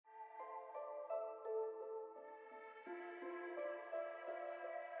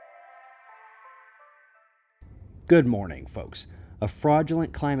Good morning, folks. A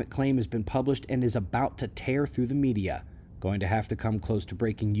fraudulent climate claim has been published and is about to tear through the media. Going to have to come close to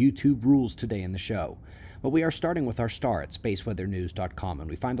breaking YouTube rules today in the show. But we are starting with our star at spaceweathernews.com, and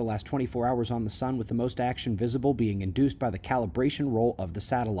we find the last 24 hours on the sun with the most action visible being induced by the calibration roll of the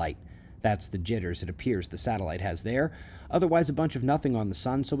satellite. That's the jitters it appears the satellite has there. Otherwise, a bunch of nothing on the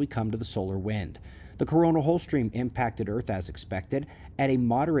sun, so we come to the solar wind. The coronal hole stream impacted Earth as expected, at a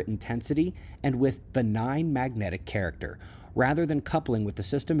moderate intensity, and with benign magnetic character. Rather than coupling with the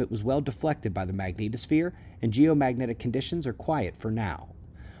system, it was well deflected by the magnetosphere, and geomagnetic conditions are quiet for now.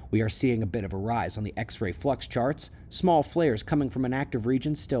 We are seeing a bit of a rise on the X-ray flux charts, small flares coming from an active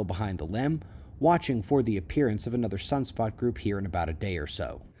region still behind the limb, watching for the appearance of another sunspot group here in about a day or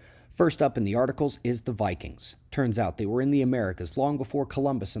so. First up in the articles is the Vikings. Turns out they were in the Americas long before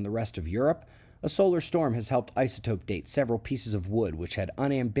Columbus and the rest of Europe. A solar storm has helped isotope date several pieces of wood which had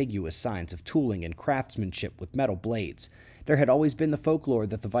unambiguous signs of tooling and craftsmanship with metal blades. There had always been the folklore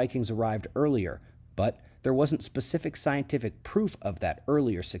that the Vikings arrived earlier, but there wasn't specific scientific proof of that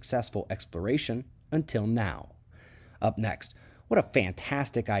earlier successful exploration until now. Up next, what a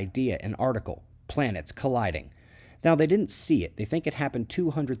fantastic idea and article, planets colliding. Now, they didn't see it. They think it happened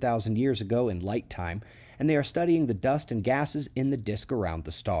 200,000 years ago in light time, and they are studying the dust and gases in the disk around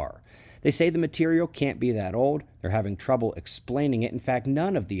the star. They say the material can't be that old. They're having trouble explaining it. In fact,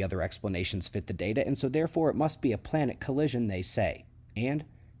 none of the other explanations fit the data, and so therefore it must be a planet collision, they say. And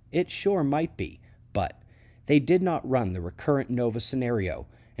it sure might be, but they did not run the recurrent nova scenario,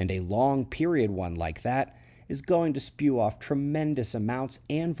 and a long period one like that is going to spew off tremendous amounts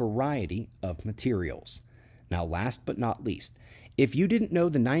and variety of materials. Now, last but not least, if you didn't know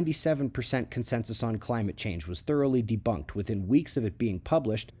the 97% consensus on climate change was thoroughly debunked within weeks of it being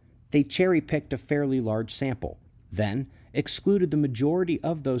published, they cherry-picked a fairly large sample, then excluded the majority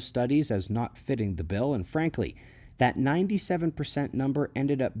of those studies as not fitting the bill, and frankly, that 97% number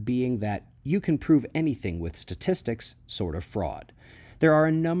ended up being that you can prove anything with statistics sort of fraud. There are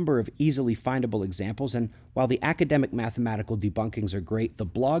a number of easily findable examples, and while the academic mathematical debunkings are great, the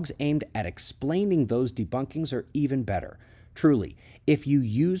blogs aimed at explaining those debunkings are even better. Truly, if you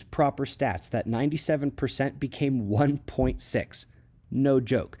use proper stats, that 97% became 1.6. No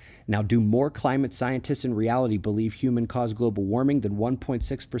joke. Now, do more climate scientists in reality believe human-caused global warming than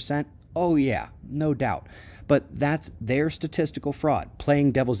 1.6%? Oh yeah, no doubt. But that's their statistical fraud.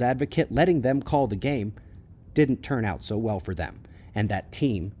 Playing devil's advocate, letting them call the game, didn't turn out so well for them. And that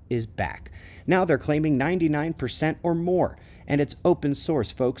team is back. Now they're claiming 99% or more, and it's open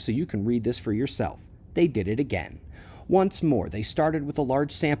source, folks, so you can read this for yourself. They did it again. Once more, they started with a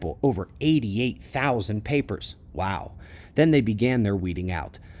large sample, over 88,000 papers. Wow. Then they began their weeding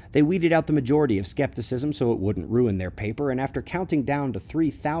out. They weeded out the majority of skepticism so it wouldn't ruin their paper, and after counting down to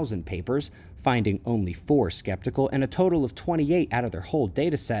 3,000 papers, finding only 4 skeptical and a total of 28 out of their whole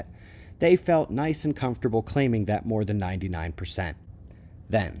data set, they felt nice and comfortable claiming that more than 99%.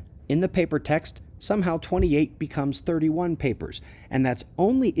 Then, in the paper text, somehow 28 becomes 31 papers, and that's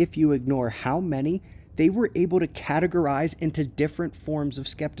only if you ignore how many they were able to categorize into different forms of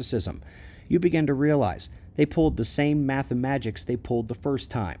skepticism. You begin to realize they pulled the same mathemagics they pulled the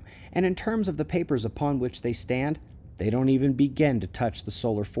first time, and in terms of the papers upon which they stand, they don't even begin to touch the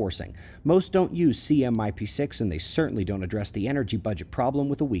solar forcing. Most don't use CMIP6, and they certainly don't address the energy budget problem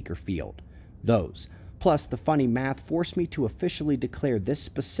with a weaker field. Those, plus the funny math, forced me to officially declare this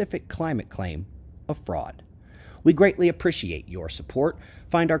specific climate claim a fraud. We greatly appreciate your support.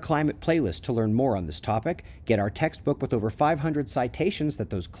 Find our climate playlist to learn more on this topic. Get our textbook with over 500 citations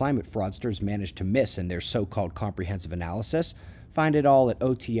that those climate fraudsters managed to miss in their so-called comprehensive analysis. Find it all at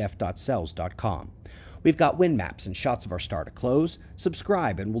otf.cells.com. We've got wind maps and shots of our star to close.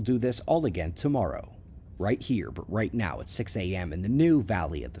 Subscribe and we'll do this all again tomorrow. Right here, but right now at 6 a.m. in the new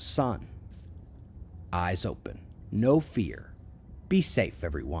Valley of the Sun. Eyes open. No fear. Be safe,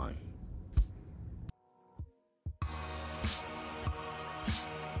 everyone.